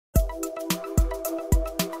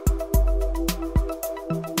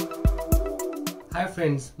Hi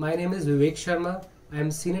friends, my name is Vivek Sharma. I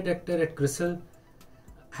am Senior Director at CRISIL.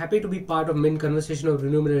 Happy to be part of main conversation of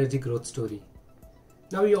renewable energy growth story.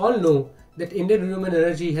 Now we all know that Indian renewable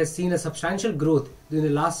energy has seen a substantial growth during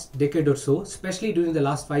the last decade or so, especially during the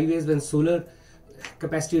last 5 years when solar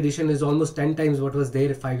capacity addition is almost 10 times what was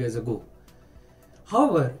there 5 years ago.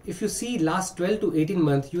 However, if you see last 12 to 18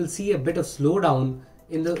 months, you will see a bit of slowdown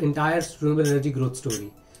in the entire renewable energy growth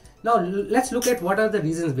story. Now let's look at what are the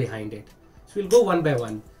reasons behind it. So we'll go one by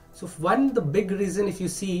one. So the big reason if you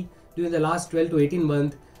see during the last 12 to 18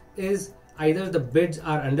 months is either the bids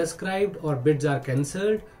are underscribed or bids are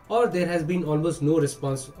cancelled, or there has been almost no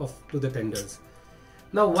response to the tenders.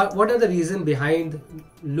 Now what are the reasons behind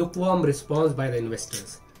lukewarm response by the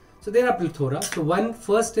investors? So there are plethora. So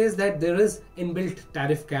first is that there is inbuilt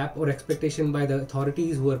tariff cap or expectation by the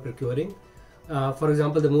authorities who are procuring. For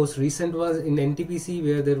example, the most recent was in NTPC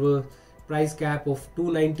where there were price cap of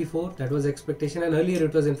 294, that was expectation, and earlier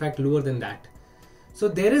it was in fact lower than that. So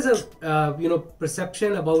there is a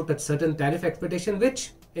perception about a certain tariff expectation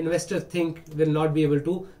which investors think will not be able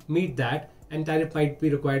to meet that, and tariff might be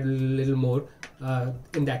required a little more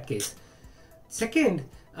in that case. Second,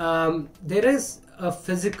 there is a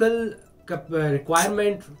physical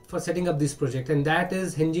requirement for setting up this project, and that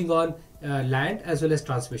is hinging on land as well as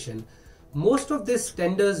transmission. Most of these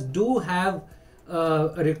tenders do have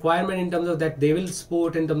a requirement in terms of that they will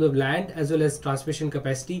support in terms of land as well as transmission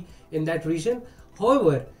capacity in that region.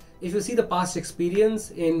 However, if you see the past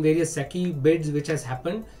experience in various SECI bids which has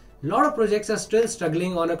happened, a lot of projects are still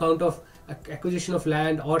struggling on account of acquisition of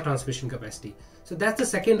land or transmission capacity. So that's the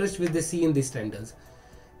second risk which they see in these tenders.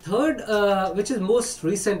 Third, which is most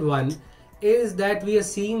recent one, is that we are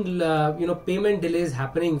seeing payment delays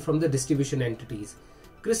happening from the distribution entities.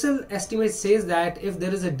 CRISIL estimate says that if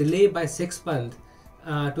there is a delay by 6 months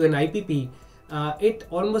to an IPP, it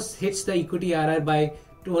almost hits the equity RR by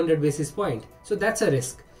 200 basis points. So that's a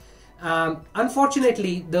risk.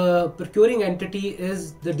 Unfortunately, the procuring entity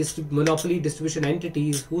is the monopoly distribution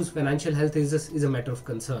entities whose financial health is a matter of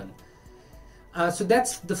concern. So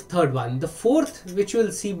that's the third one. The fourth, which you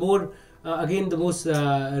will see more, again the most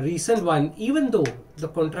recent one, even though the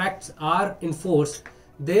contracts are in force,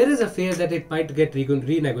 there is a fear that it might get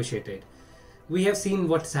renegotiated. We have seen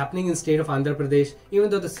what's happening in state of Andhra Pradesh,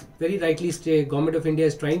 even though this very rightly state government of India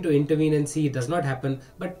is trying to intervene and see it does not happen,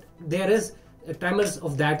 but there is tremors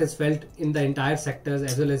of that is felt in the entire sectors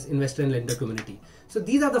as well as investor and lender community. So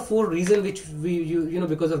these are the four reasons which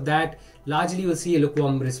because of that largely you will see a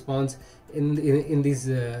lukewarm response in these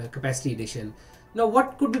capacity addition. Now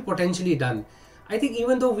what could be potentially done? I think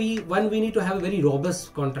even though we need to have very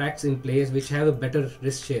robust contracts in place which have a better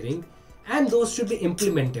risk sharing, and those should be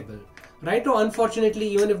implementable. Right now, unfortunately,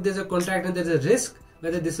 even if there's a contract and there's a risk,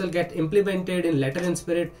 whether this will get implemented in letter and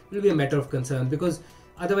spirit will be a matter of concern, because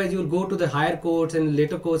otherwise you will go to the higher courts and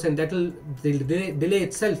later courts, and that will the delay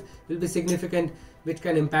itself will be significant, which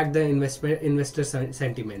can impact the investor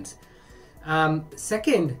sentiments.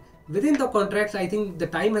 Second, within the contracts, I think the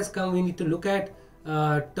time has come we need to look at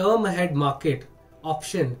term ahead market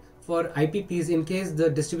option for IPPs in case the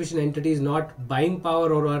distribution entity is not buying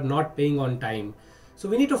power or are not paying on time. So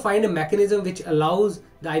we need to find a mechanism which allows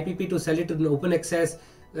the IPP to sell it to an open access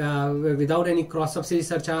without any cross subsidy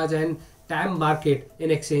surcharge and TAM market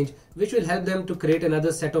in exchange, which will help them to create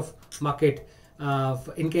another set of market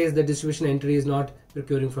in case the distribution entity is not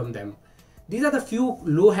procuring from them. These are the few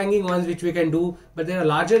low-hanging ones which we can do, but there are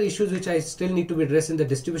larger issues which I still need to be addressed in the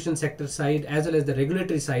distribution sector side as well as the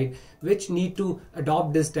regulatory side, which need to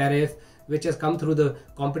adopt this tariff which has come through the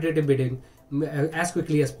competitive bidding as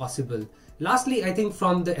quickly as possible. Lastly, I think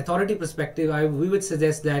from the authority perspective, we would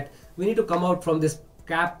suggest that we need to come out from this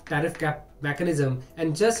tariff cap mechanism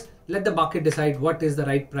and just let the market decide what is the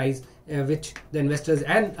right price which the investors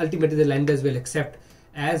and ultimately the lenders will accept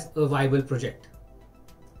as a viable project.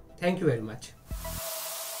 Thank you very much.